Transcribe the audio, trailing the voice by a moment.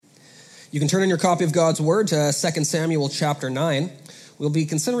You can turn in your copy of God's Word to 2 Samuel chapter 9. We'll be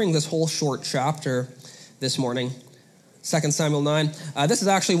considering this whole short chapter this morning. 2 Samuel 9. This is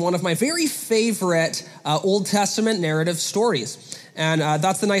actually one of my very favorite Old Testament narrative stories. And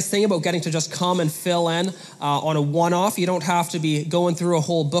that's the nice thing about getting to just come and fill in on a one-off. You don't have to be going through a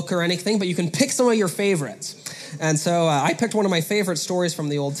whole book or anything, but you can pick some of your favorites. And so I picked one of my favorite stories from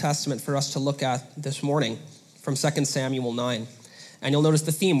the Old Testament for us to look at this morning from 2 Samuel 9. And you'll notice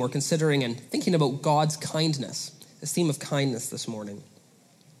the theme we're considering and thinking about God's kindness, this theme of kindness this morning.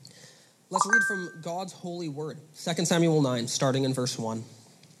 Let's read from God's holy word, 2 Samuel 9, starting in verse 1.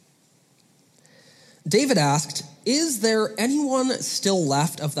 David asked, "Is there anyone still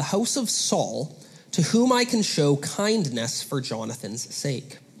left of the house of Saul to whom I can show kindness for Jonathan's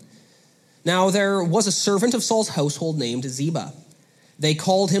sake?" Now there was a servant of Saul's household named Ziba. They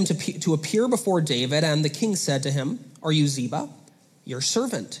called him to appear before David, and the king said to him, "Are you Ziba?" "Your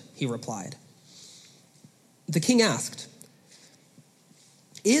servant," he replied. The king asked,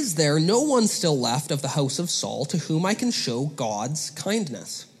 "Is there no one still left of the house of Saul to whom I can show God's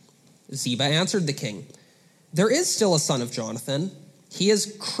kindness?" Ziba answered the king, "There is still a son of Jonathan. He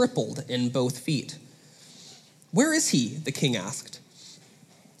is crippled in both feet." "Where is he?" the king asked.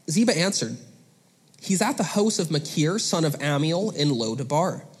 Ziba answered, "He's at the house of Machir, son of Ammiel, in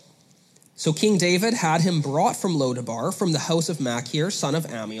Lo-debar." So King David had him brought from Lo-debar, from the house of Machir, son of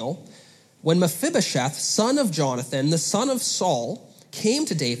Ammiel. When Mephibosheth, son of Jonathan, the son of Saul, came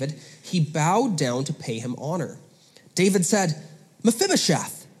to David, he bowed down to pay him honor. David said,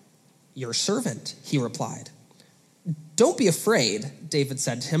 "Mephibosheth." "Your servant," he replied. "Don't be afraid," David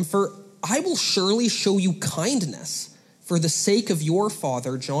said to him, "for I will surely show you kindness for the sake of your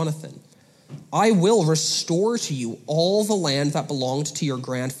father Jonathan. I will restore to you all the land that belonged to your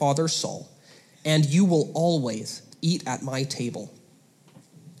grandfather Saul, and you will always eat at my table."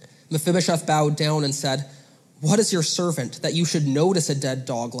 Mephibosheth bowed down and said, "What is your servant that you should notice a dead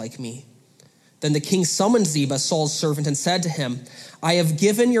dog like me?" Then the king summoned Ziba, Saul's servant, and said to him, "I have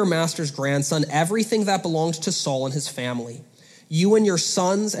given your master's grandson everything that belonged to Saul and his family. You and your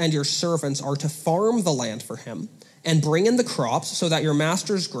sons and your servants are to farm the land for him and bring in the crops so that your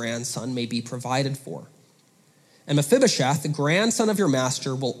master's grandson may be provided for. And Mephibosheth, the grandson of your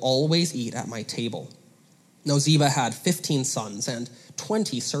master, will always eat at my table." Now Ziba had 15 sons and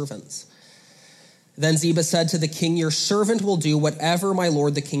 20 servants. Then Ziba said to the king, "Your servant will do whatever my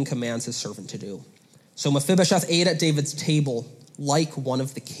lord the king commands his servant to do." So Mephibosheth ate at David's table like one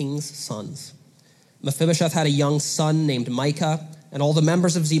of the king's sons. Mephibosheth had a young son named Micah, and all the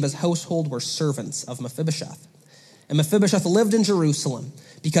members of Ziba's household were servants of Mephibosheth. And Mephibosheth lived in Jerusalem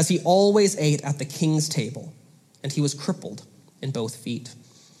because he always ate at the king's table, and he was crippled in both feet.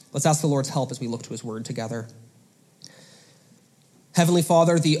 Let's ask the Lord's help as we look to his word together. Heavenly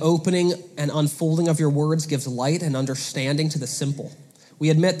Father, the opening and unfolding of your words gives light and understanding to the simple. We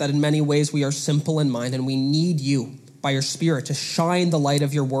admit that in many ways we are simple in mind, and we need you by your Spirit to shine the light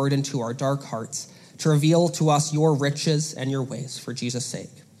of your word into our dark hearts, to reveal to us your riches and your ways for Jesus'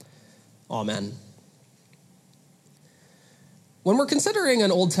 sake. Amen. When we're considering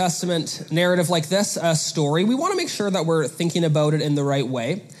an Old Testament narrative like this, a story, we want to make sure that we're thinking about it in the right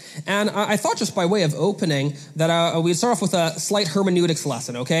way. And I thought, just by way of opening, that we'd start off with a slight hermeneutics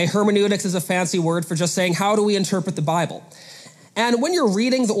lesson, okay? Hermeneutics is a fancy word for just saying, how do we interpret the Bible? And when you're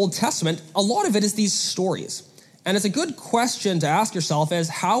reading the Old Testament, a lot of it is these stories. And it's a good question to ask yourself is,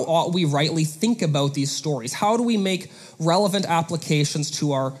 how ought we rightly think about these stories? How do we make relevant applications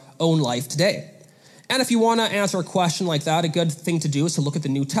to our own life today? And if you want to answer a question like that, a good thing to do is to look at the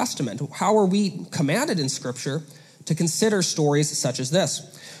New Testament. How are we commanded in Scripture to consider stories such as this?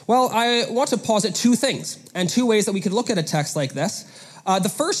 Well, I want to posit two things and two ways that we could look at a text like this. The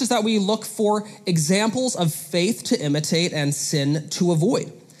first is that we look for examples of faith to imitate and sin to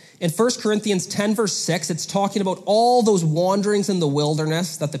avoid. In 1 Corinthians 10, verse 6, it's talking about all those wanderings in the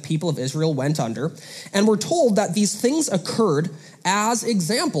wilderness that the people of Israel went under. And we're told that these things occurred as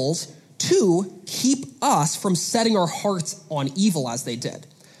examples to keep us from setting our hearts on evil as they did.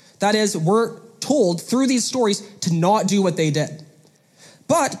 That is, we're told through these stories to not do what they did.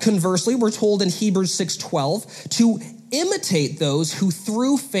 But conversely, we're told in Hebrews 6:12 to imitate those who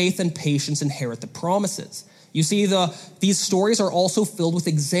through faith and patience inherit the promises. You see, these stories are also filled with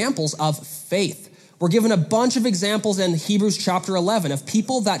examples of faith. We're given a bunch of examples in Hebrews chapter 11 of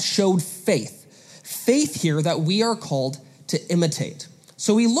people that showed faith. Faith here that we are called to imitate.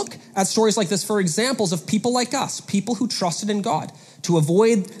 So we look at stories like this for examples of people like us, people who trusted in God, to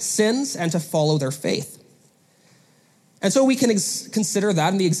avoid sins and to follow their faith. And so we can consider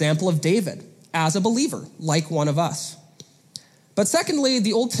that in the example of David as a believer, like one of us. But secondly,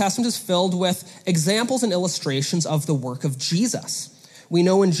 the Old Testament is filled with examples and illustrations of the work of Jesus. We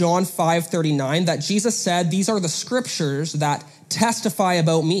know in John 5:39 that Jesus said, "These are the scriptures that testify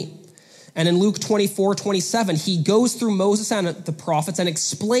about me." And in Luke 24:27, he goes through Moses and the prophets and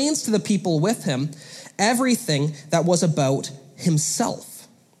explains to the people with him everything that was about himself.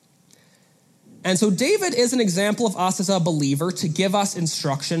 And so David is an example of us as a believer to give us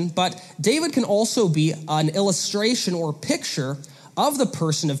instruction, but David can also be an illustration or picture of the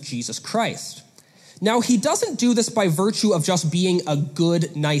person of Jesus Christ. Now, he doesn't do this by virtue of just being a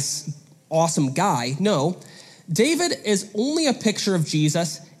good, nice, awesome guy. No, David is only a picture of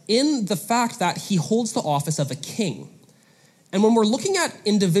Jesus in the fact that he holds the office of a king. And when we're looking at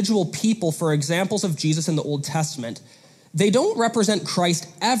individual people for examples of Jesus in the Old Testament, they don't represent Christ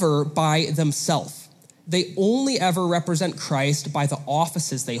ever by themselves. They only ever represent Christ by the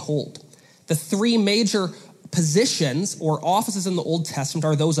offices they hold. The three major positions or offices in the Old Testament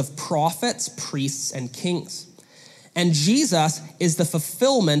are those of prophets, priests, and kings. And Jesus is the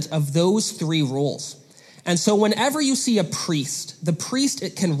fulfillment of those three roles. And so whenever you see a priest, the priest,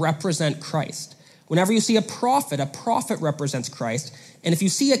 it can represent Christ. Whenever you see a prophet represents Christ. And if you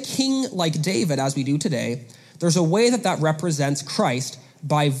see a king like David, as we do today, there's a way that represents Christ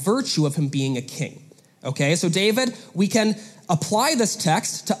by virtue of him being a king. Okay, so David, we can apply this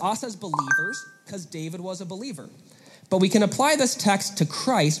text to us as believers because David was a believer. But we can apply this text to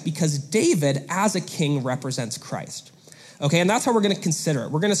Christ because David, as a king, represents Christ. Okay, and that's how we're going to consider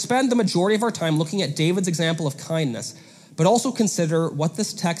it. We're going to spend the majority of our time looking at David's example of kindness, but also consider what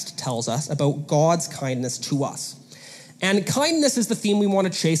this text tells us about God's kindness to us. And kindness is the theme we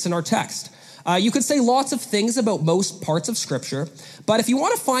want to chase in our text. You could say lots of things about most parts of Scripture, but if you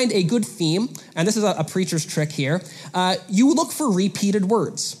want to find a good theme, and this is a preacher's trick here, you look for repeated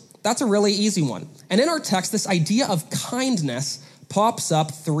words. That's a really easy one. And in our text, this idea of kindness pops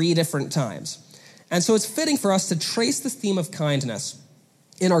up 3 different times. And so it's fitting for us to trace the theme of kindness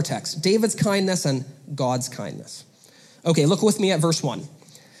in our text, David's kindness and God's kindness. Okay, look with me at verse 1.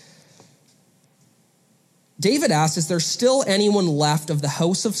 David asks, "Is there still anyone left of the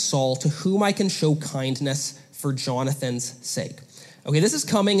house of Saul to whom I can show kindness for Jonathan's sake?" Okay, this is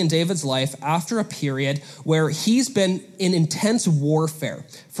coming in David's life after a period where he's been in intense warfare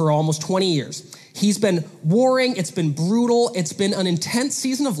for almost 20 years. He's been warring, it's been brutal, it's been an intense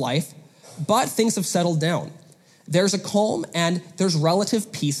season of life, but things have settled down. There's a calm and there's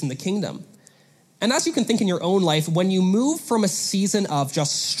relative peace in the kingdom. And as you can think in your own life, when you move from a season of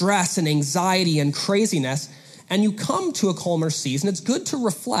just stress and anxiety and craziness, and you come to a calmer season, it's good to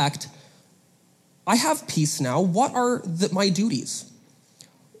reflect, I have peace now. What are my duties?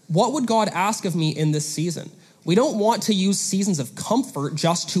 What would God ask of me in this season? We don't want to use seasons of comfort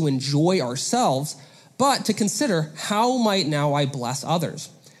just to enjoy ourselves, but to consider, how might now I bless others?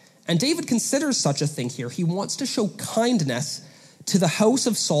 And David considers such a thing here. He wants to show kindness to the house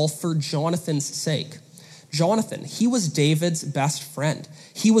of Saul for Jonathan's sake. Jonathan, he was David's best friend.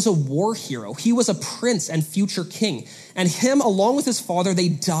 He was a war hero. He was a prince and future king. And him, along with his father, they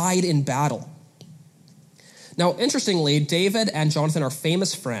died in battle. Now, interestingly, David and Jonathan are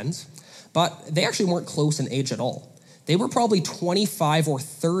famous friends, but they actually weren't close in age at all. They were probably 25 or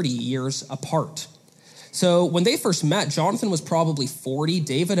 30 years apart. So when they first met, Jonathan was probably 40,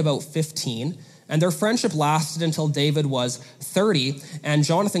 David about 15, and their friendship lasted until David was 30 and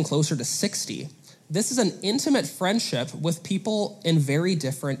Jonathan closer to 60. This is an intimate friendship with people in very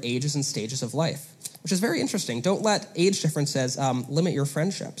different ages and stages of life, which is very interesting. Don't let age differences limit your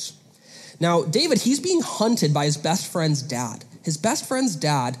friendships. Now, David, he's being hunted by his best friend's dad. His best friend's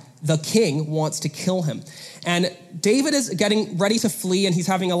dad, the king, wants to kill him. And David is getting ready to flee, and he's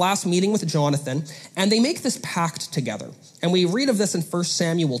having a last meeting with Jonathan, and they make this pact together. And we read of this in 1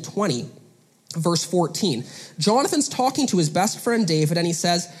 Samuel 20, verse 14. Jonathan's talking to his best friend David, and he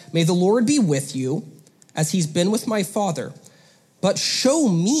says, "May the Lord be with you, as he's been with my father, but show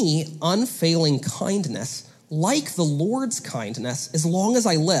me unfailing kindness, like the Lord's kindness, as long as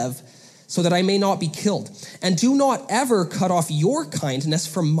I live, so that I may not be killed. And do not ever cut off your kindness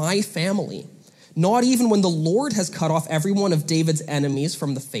from my family, not even when the Lord has cut off every one of David's enemies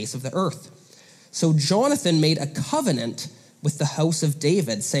from the face of the earth." So Jonathan made a covenant with the house of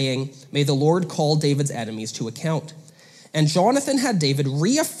David, saying, "May the Lord call David's enemies to account." And Jonathan had David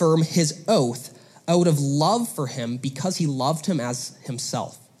reaffirm his oath out of love for him because he loved him as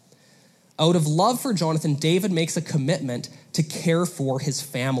himself. Out of love for Jonathan, David makes a commitment to care for his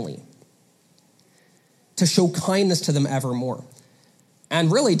family, to show kindness to them evermore.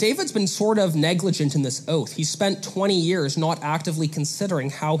 And really, David's been sort of negligent in this oath. He spent 20 years not actively considering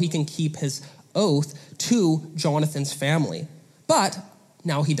how he can keep his oath to Jonathan's family. But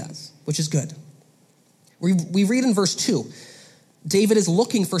now he does, which is good. We read in verse 2, David is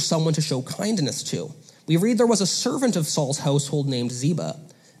looking for someone to show kindness to. We read there was a servant of Saul's household named Ziba.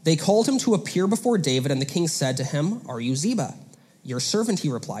 They called him to appear before David, and the king said to him, "Are you Ziba?" "Your servant," he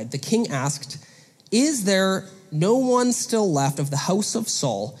replied. The king asked, "Is there no one still left of the house of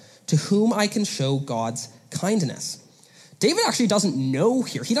Saul to whom I can show God's kindness?" David actually doesn't know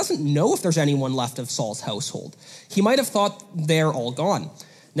here. He doesn't know if there's anyone left of Saul's household. He might have thought they're all gone.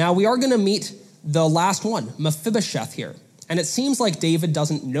 Now, we are going to meet the last one, Mephibosheth here. And it seems like David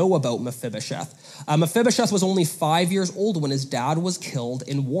doesn't know about Mephibosheth. Mephibosheth was only 5 years old when his dad was killed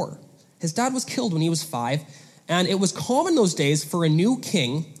in war. His dad was killed when he was 5, and it was common those days for a new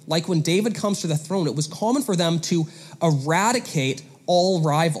king, like when David comes to the throne, it was common for them to eradicate all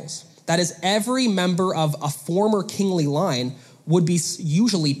rivals. That is, every member of a former kingly line would be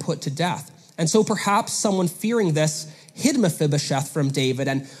usually put to death. And so perhaps someone fearing this hid Mephibosheth from David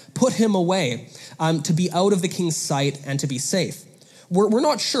and put him away to be out of the king's sight and to be safe. We're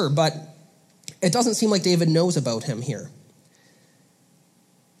not sure, but it doesn't seem like David knows about him here.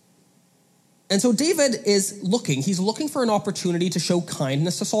 And so David is looking. He's looking for an opportunity to show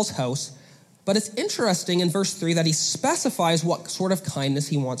kindness to Saul's house, but it's interesting in verse 3 that he specifies what sort of kindness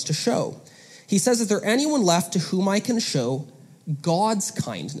he wants to show. He says, "Is there anyone left to whom I can show God's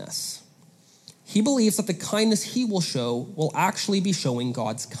kindness?" He believes that the kindness he will show will actually be showing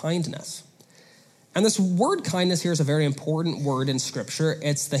God's kindness. And this word kindness here is a very important word in Scripture.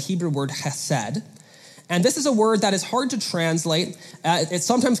 It's the Hebrew word hesed. And this is a word that is hard to translate. It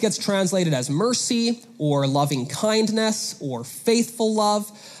sometimes gets translated as mercy or loving kindness or faithful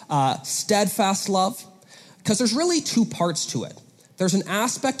love, steadfast love, because there's really two parts to it. There's an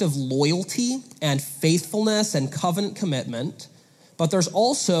aspect of loyalty and faithfulness and covenant commitment, but there's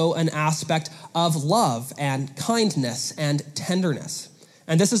also an aspect of love and kindness and tenderness.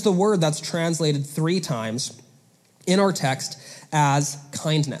 And this is the word that's translated 3 times in our text as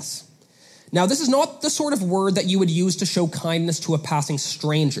kindness. Now, this is not the sort of word that you would use to show kindness to a passing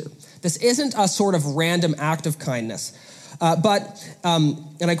stranger. This isn't a sort of random act of kindness.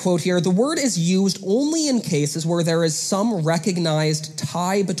 And I quote here, "The word is used only in cases where there is some recognized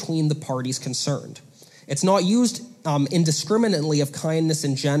tie between the parties concerned. It's not used indiscriminately of kindness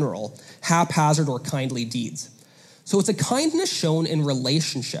in general, haphazard or kindly deeds. So it's a kindness shown in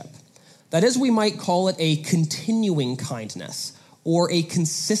relationship. That is, we might call it a continuing kindness or a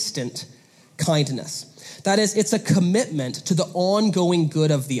consistent kindness. That is, it's a commitment to the ongoing good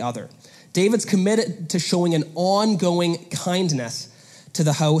of the other. David's committed to showing an ongoing kindness to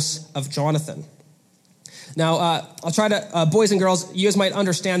the house of Jonathan. Now, I'll try to, boys and girls, you guys might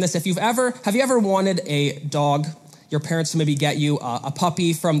understand this. Have you ever wanted a dog? Your parents maybe get you a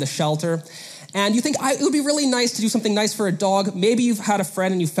puppy from the shelter, and you think it would be really nice to do something nice for a dog. Maybe you've had a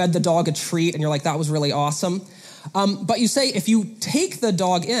friend and you fed the dog a treat, and you're like, that was really awesome. But you say, if you take the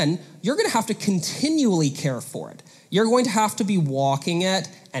dog in, you're going to have to continually care for it. You're going to have to be walking it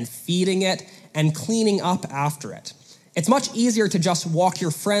and feeding it and cleaning up after it. It's much easier to just walk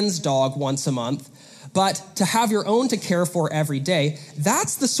your friend's dog once a month, but to have your own to care for every day,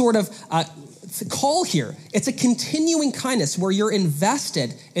 that's the sort of call here. It's a continuing kindness where you're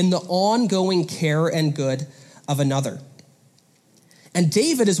invested in the ongoing care and good of another. And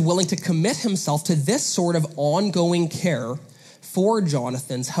David is willing to commit himself to this sort of ongoing care for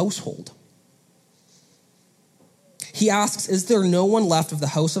Jonathan's household. He asks, "Is there no one left of the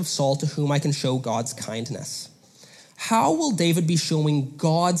house of Saul to whom I can show God's kindness?" How will David be showing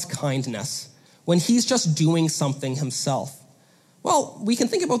God's kindness when he's just doing something himself? Well, we can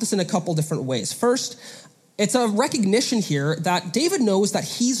think about this in a couple different ways. First, it's a recognition here that David knows that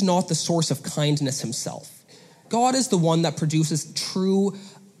he's not the source of kindness himself. God is the one that produces true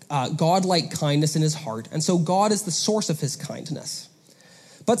God-like kindness in his heart, and so God is the source of his kindness.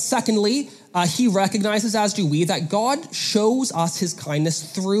 But secondly, he recognizes, as do we, that God shows us his kindness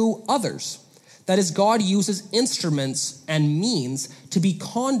through others. That is, God uses instruments and means to be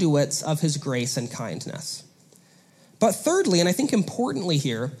conduits of his grace and kindness. But thirdly, and I think importantly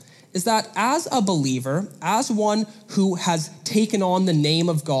here, is that as a believer, as one who has taken on the name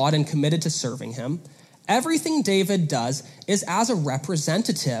of God and committed to serving him, everything David does is as a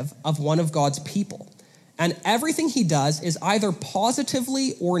representative of one of God's people. And everything he does is either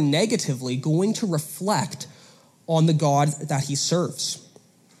positively or negatively going to reflect on the God that he serves.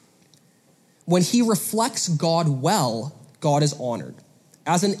 When he reflects God well, God is honored.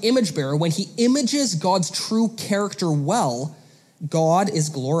 As an image bearer, when he images God's true character well, God is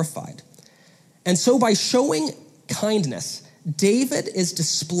glorified. And so by showing kindness, David is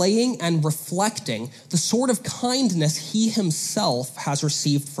displaying and reflecting the sort of kindness he himself has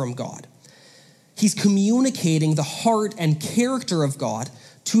received from God. He's communicating the heart and character of God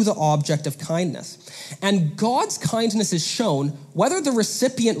to the object of kindness. And God's kindness is shown whether the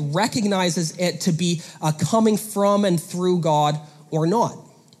recipient recognizes it to be coming from and through God or not.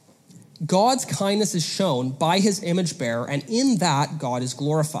 God's kindness is shown by his image bearer, and in that, God is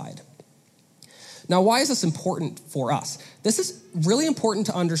glorified. Now, why is this important for us? This is really important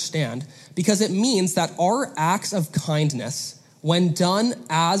to understand because it means that our acts of kindness, when done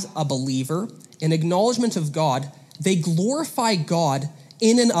as a believer in acknowledgement of God, they glorify God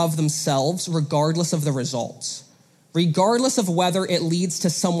in and of themselves, regardless of the results. Regardless of whether it leads to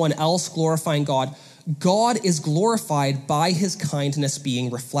someone else glorifying God, God is glorified by his kindness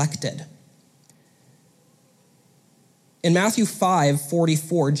being reflected. In Matthew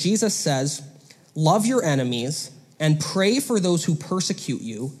 5:44, Jesus says, "Love your enemies and pray for those who persecute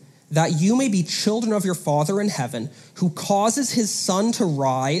you, that you may be children of your Father in heaven, who causes his sun to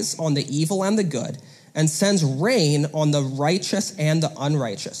rise on the evil and the good, and sends rain on the righteous and the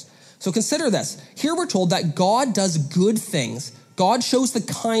unrighteous." So consider this. Here we're told that God does good things. God shows the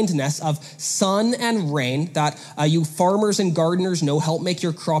kindness of sun and rain that you farmers and gardeners know help make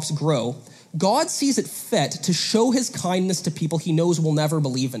your crops grow. God sees it fit to show his kindness to people he knows will never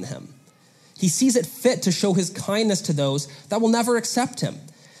believe in him. He sees it fit to show his kindness to those that will never accept him.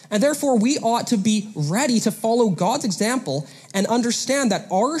 And therefore, we ought to be ready to follow God's example and understand that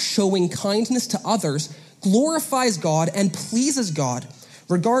our showing kindness to others glorifies God and pleases God,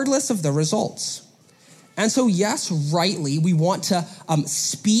 regardless of the results. And so, yes, rightly, we want to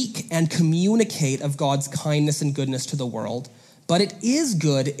speak and communicate of God's kindness and goodness to the world, but it is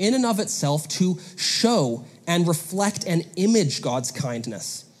good in and of itself to show and reflect and image God's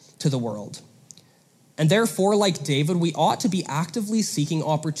kindness to the world. And therefore, like David, we ought to be actively seeking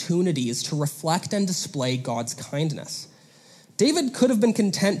opportunities to reflect and display God's kindness. David could have been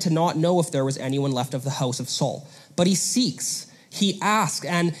content to not know if there was anyone left of the house of Saul, but he seeks, he asks,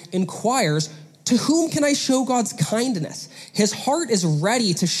 and inquires, to whom can I show God's kindness? His heart is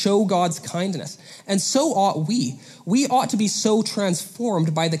ready to show God's kindness, and so ought we. We ought to be so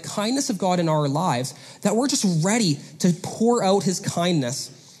transformed by the kindness of God in our lives that we're just ready to pour out his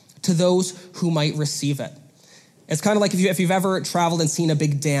kindness to those who might receive it. It's kind of like if you've ever traveled and seen a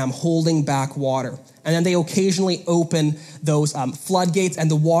big dam holding back water, and then they occasionally open those floodgates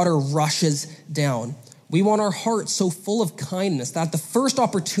and the water rushes down. We want our hearts so full of kindness that the first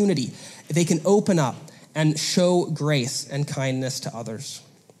opportunity they can open up and show grace and kindness to others.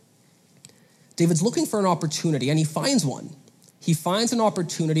 David's looking for an opportunity, and he finds one. He finds an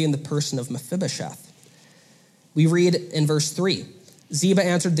opportunity in the person of Mephibosheth. We read in verse 3, Ziba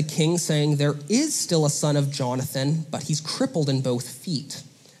answered the king, saying, "There is still a son of Jonathan, but he's crippled in both feet."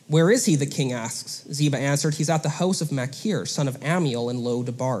 "Where is he?" the king asks. Ziba answered, "He's at the house of Machir, son of Amiel, in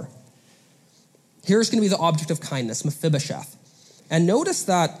Lo-debar." Here's going to be the object of kindness, Mephibosheth. And notice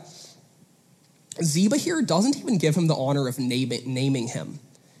that Ziba here doesn't even give him the honor of naming him.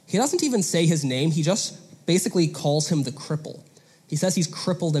 He doesn't even say his name. He just basically calls him the cripple. He says he's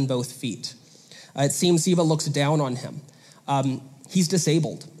crippled in both feet. It seems Ziba looks down on him. He's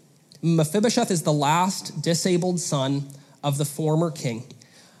disabled. Mephibosheth is the last disabled son of the former king.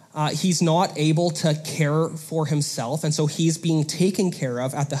 He's not able to care for himself, and so he's being taken care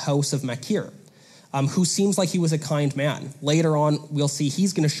of at the house of Machir, who seems like he was a kind man. Later on, we'll see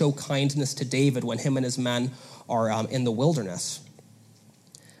he's going to show kindness to David when him and his men are in the wilderness.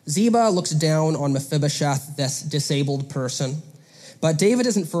 Ziba looks down on Mephibosheth, this disabled person, but David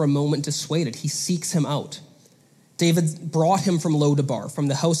isn't for a moment dissuaded. He seeks him out. David brought him from Lo-debar, from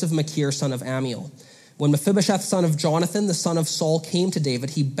the house of Machir, son of Amiel. When Mephibosheth, son of Jonathan, the son of Saul, came to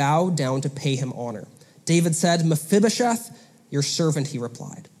David, he bowed down to pay him honor. David said, "Mephibosheth, your servant," he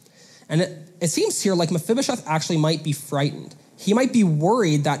replied. And it seems here like Mephibosheth actually might be frightened. He might be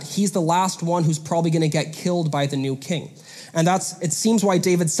worried that he's the last one who's probably going to get killed by the new king. And it seems why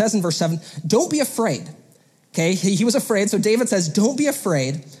David says in verse 7, "Don't be afraid." Okay, he was afraid, so David says, "Don't be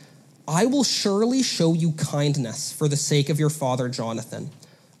afraid. I will surely show you kindness for the sake of your father Jonathan.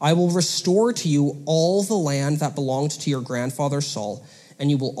 I will restore to you all the land that belonged to your grandfather Saul, and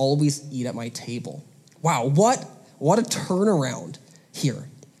you will always eat at my table." Wow, what a turnaround here.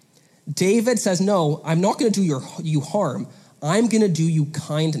 David says, "No, I'm not going to do you harm. I'm going to do you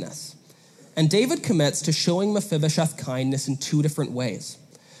kindness." And David commits to showing Mephibosheth kindness in two different ways.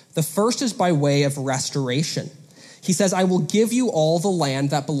 The first is by way of restoration. He says, "I will give you all the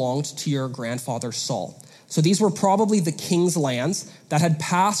land that belonged to your grandfather Saul." So these were probably the king's lands that had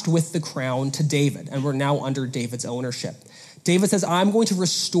passed with the crown to David and were now under David's ownership. David says, I'm going to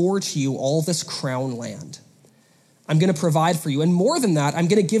restore to you all this crown land. I'm going to provide for you. And more than that, I'm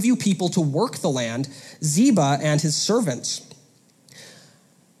going to give you people to work the land, Ziba and his servants.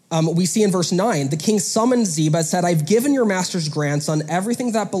 We see in verse 9, the king summoned Ziba and said, I've given your master's grandson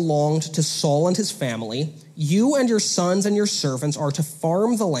everything that belonged to Saul and his family. You and your sons and your servants are to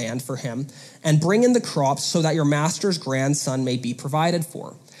farm the land for him and bring in the crops so that your master's grandson may be provided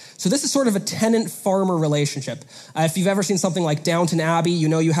for. So this is sort of a tenant-farmer relationship. If you've ever seen something like Downton Abbey, you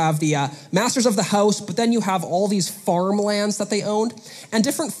know you have the masters of the house, but then you have all these farmlands that they owned, and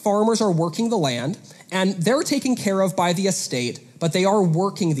different farmers are working the land, and they're taken care of by the estate, but they are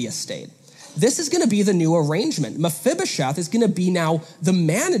working the estate. This is going to be the new arrangement. Mephibosheth is going to be now the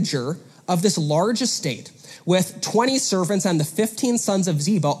manager of this large estate with 20 servants and the 15 sons of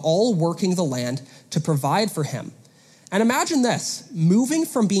Ziba all working the land to provide for him. And imagine this, moving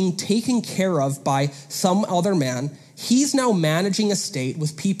from being taken care of by some other man, he's now managing a state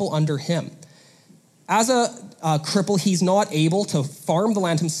with people under him. As a cripple, he's not able to farm the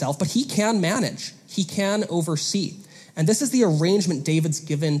land himself, but he can manage. He can oversee. And this is the arrangement David's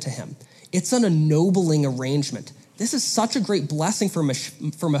given to him. It's an ennobling arrangement. This is such a great blessing for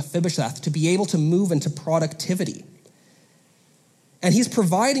Mephibosheth to be able to move into productivity. And he's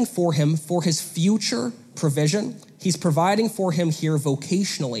providing for him for his future provision. He's providing for him here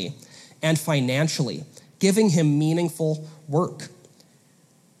vocationally and financially, giving him meaningful work.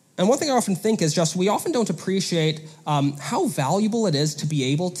 And one thing I often think is just we often don't appreciate how valuable it is to be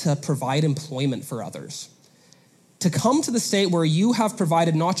able to provide employment for others. To come to the state where you have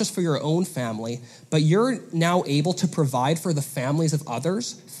provided not just for your own family, but you're now able to provide for the families of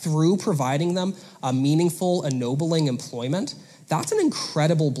others through providing them a meaningful, ennobling employment, that's an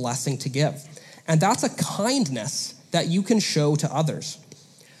incredible blessing to give. And that's a kindness that you can show to others.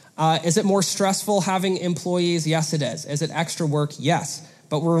 Is it more stressful having employees? Yes, it is. Is it extra work? Yes.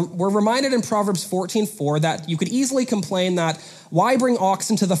 But we're reminded in Proverbs 14:4 that you could easily complain that why bring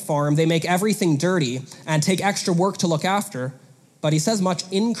oxen to the farm? They make everything dirty and take extra work to look after. But he says much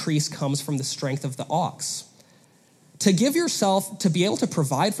increase comes from the strength of the ox. To give yourself, to be able to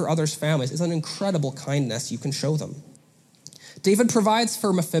provide for others' families is an incredible kindness you can show them. David provides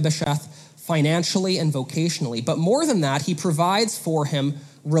for Mephibosheth financially and vocationally, but more than that, he provides for him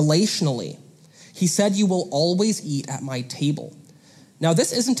relationally. He said, you will always eat at my table. Now,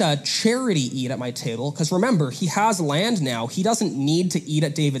 this isn't a charity eat at my table, because remember, he has land now. He doesn't need to eat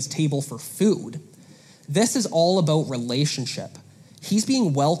at David's table for food. This is all about relationship. He's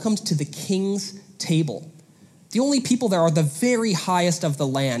being welcomed to the king's table. The only people there are the very highest of the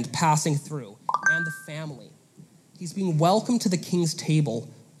land passing through, and the family. He's being welcomed to the king's table,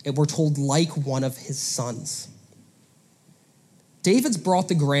 we're told, like one of his sons. David's brought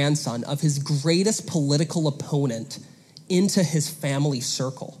the grandson of his greatest political opponent into his family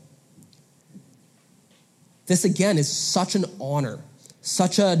circle. This, again, is such an honor,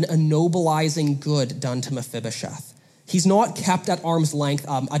 such an ennobling good done to Mephibosheth. He's not kept at arm's length,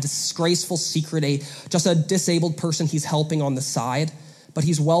 a disgraceful secret, just a disabled person he's helping on the side, but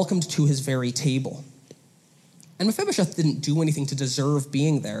he's welcomed to his very table. And Mephibosheth didn't do anything to deserve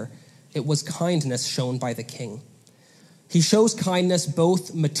being there. It was kindness shown by the king. He shows kindness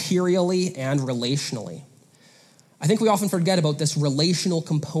both materially and relationally. I think we often forget about this relational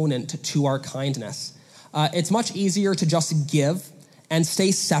component to our kindness. It's much easier to just give and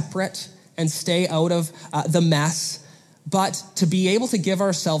stay separate and stay out of the mess, but to be able to give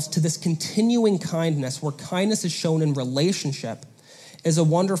ourselves to this continuing kindness where kindness is shown in relationship is a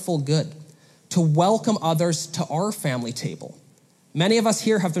wonderful good. To welcome others to our family table. Many of us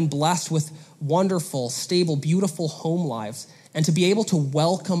here have been blessed with wonderful, stable, beautiful home lives, and to be able to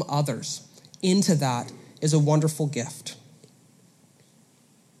welcome others into that is a wonderful gift.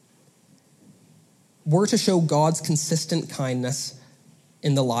 We're to show God's consistent kindness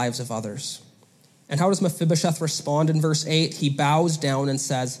in the lives of others. And how does Mephibosheth respond in verse 8? He bows down and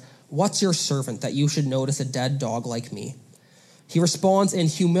says, "What's your servant that you should notice a dead dog like me?" He responds in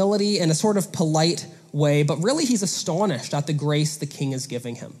humility in a sort of polite way, but really he's astonished at the grace the king is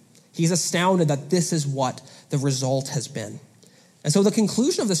giving him. He's astounded that this is what the result has been. And so the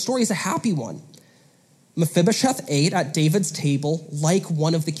conclusion of the story is a happy one. Mephibosheth ate at David's table like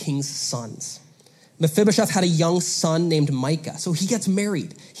one of the king's sons. Mephibosheth had a young son named Micah, so he gets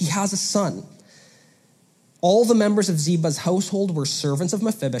married. He has a son. All the members of Ziba's household were servants of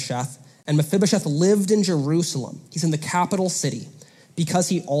Mephibosheth, and Mephibosheth lived in Jerusalem. He's in the capital city because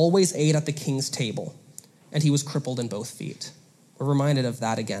he always ate at the king's table, and he was crippled in both feet. We're reminded of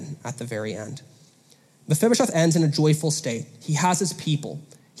that again at the very end. Mephibosheth ends in a joyful state. He has his people.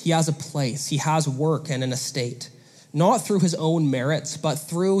 He has a place. He has work and an estate. not through his own merits, but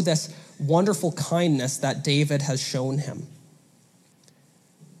through this wonderful kindness that David has shown him.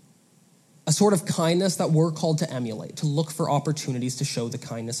 A sort of kindness that we're called to emulate, to look for opportunities to show the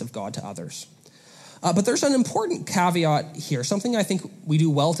kindness of God to others. But there's an important caveat here, something I think we do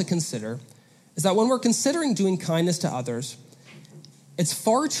well to consider, is that when we're considering doing kindness to others, it's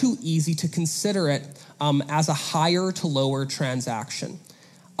far too easy to consider it as a higher to lower transaction.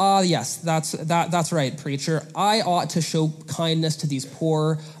 Yes, that's right, preacher. I ought to show kindness to these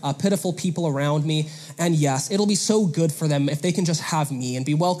poor, pitiful people around me. And yes, it'll be so good for them if they can just have me and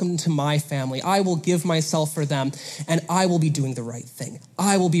be welcomed into my family. I will give myself for them, and I will be doing the right thing.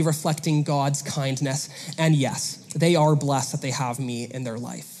 I will be reflecting God's kindness. And yes, they are blessed that they have me in their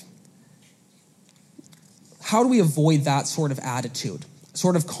life. How do we avoid that sort of attitude,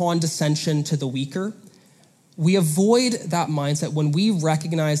 sort of condescension to the weaker? We avoid that mindset when we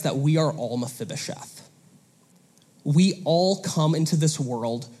recognize that we are all Mephibosheth. We all come into this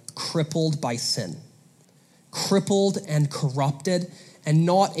world crippled by sin, crippled and corrupted, and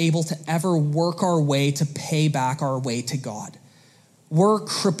not able to ever work our way to pay back our way to God. We're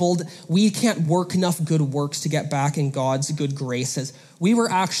crippled. We can't work enough good works to get back in God's good graces. We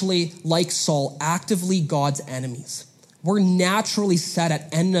were actually, like Saul, actively God's enemies. We're naturally set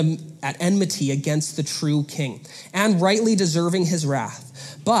at enmity against the true king and rightly deserving his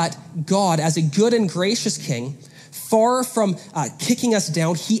wrath. But God, as a good and gracious king, far from kicking us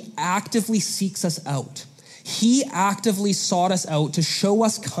down, he actively seeks us out. He actively sought us out to show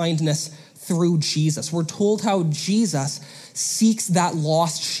us kindness through Jesus. We're told how Jesus seeks that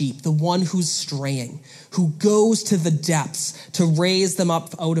lost sheep, the one who's straying, who goes to the depths to raise them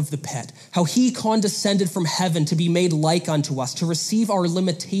up out of the pit, how he condescended from heaven to be made like unto us, to receive our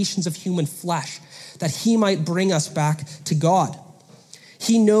limitations of human flesh, that he might bring us back to God.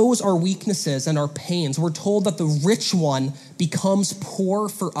 He knows our weaknesses and our pains. We're told that the rich one becomes poor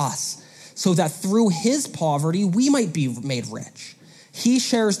for us, so that through his poverty, we might be made rich. He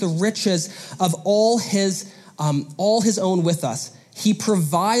shares the riches of all his own with us. He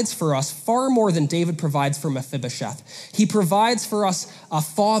provides for us far more than David provides for Mephibosheth. He provides for us a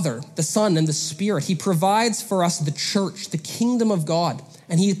Father, the Son, and the Spirit. He provides for us the church, the kingdom of God.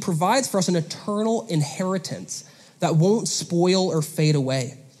 And he provides for us an eternal inheritance that won't spoil or fade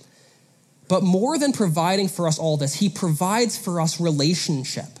away. But more than providing for us all this, he provides for us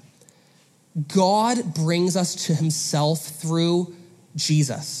relationship. God brings us to himself through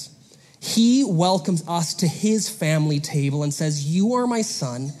Jesus. He welcomes us to his family table and says, you are my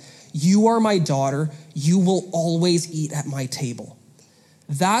son, you are my daughter, you will always eat at my table.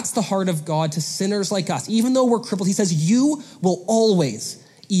 That's the heart of God to sinners like us. Even though we're crippled, he says, you will always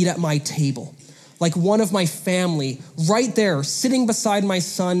eat at my table. Like one of my family, right there, sitting beside my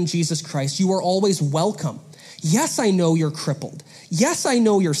son, Jesus Christ, you are always welcome. Yes, I know you're crippled. Yes, I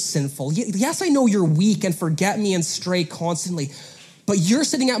know you're sinful. Yes, I know you're weak and forget me and stray constantly. But you're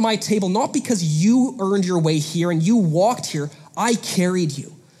sitting at my table not because you earned your way here and you walked here. I carried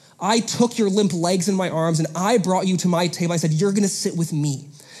you. I took your limp legs in my arms and I brought you to my table. I said, you're going to sit with me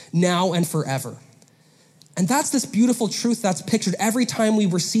now and forever. And that's this beautiful truth that's pictured every time we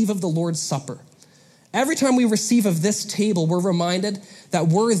receive of the Lord's Supper. Every time we receive of this table, we're reminded that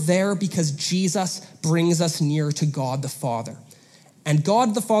we're there because Jesus brings us near to God the Father. And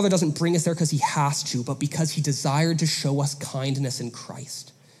God the Father doesn't bring us there because he has to, but because he desired to show us kindness in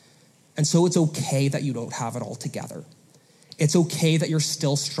Christ. And so it's okay that you don't have it all together. It's okay that you're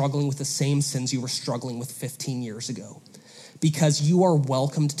still struggling with the same sins you were struggling with 15 years ago, because you are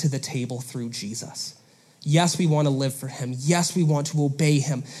welcomed to the table through Jesus. Yes, we want to live for him. Yes, we want to obey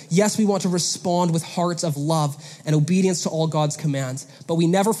him. Yes, we want to respond with hearts of love and obedience to all God's commands. But we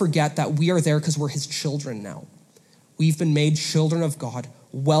never forget that we are there because we're his children now. We've been made children of God,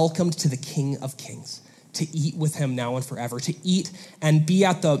 welcomed to the King of Kings, to eat with him now and forever, to eat and be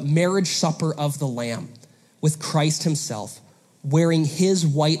at the marriage supper of the Lamb with Christ himself, wearing his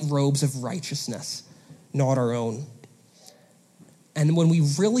white robes of righteousness, not our own. And when we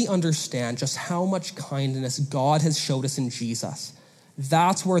really understand just how much kindness God has showed us in Jesus,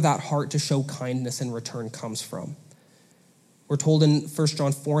 that's where that heart to show kindness in return comes from. We're told in 1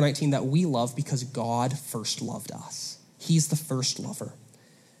 John 4:19 that we love because God first loved us. He's the first lover.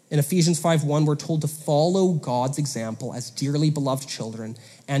 In Ephesians 5:1, we're told to follow God's example as dearly beloved children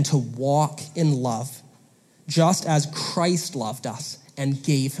and to walk in love, just as Christ loved us and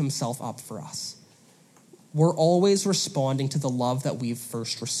gave himself up for us. We're always responding to the love that we've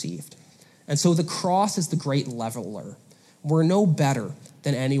first received. And so the cross is the great leveler. We're no better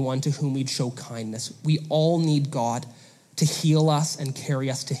than anyone to whom we'd show kindness. We all need God to heal us and carry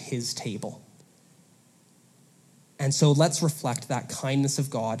us to his table. And so let's reflect that kindness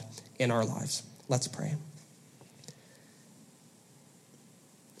of God in our lives. Let's pray.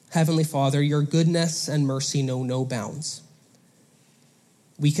 Heavenly Father, your goodness and mercy know no bounds.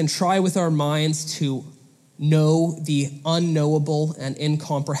 We can try with our minds to know the unknowable and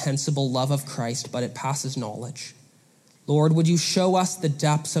incomprehensible love of Christ, but it passes knowledge. Lord, would you show us the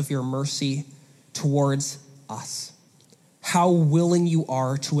depths of your mercy towards us? How willing you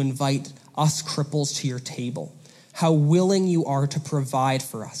are to invite us cripples to your table. How willing you are to provide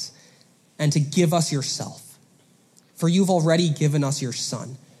for us and to give us yourself. For you've already given us your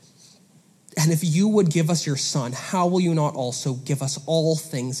Son. And if you would give us your Son, how will you not also give us all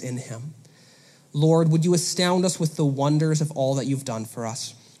things in him? Lord, would you astound us with the wonders of all that you've done for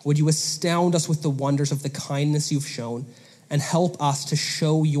us? Would you astound us with the wonders of the kindness you've shown and help us to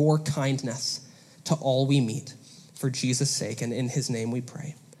show your kindness to all we meet? For Jesus' sake, and in his name we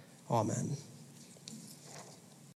pray. Amen.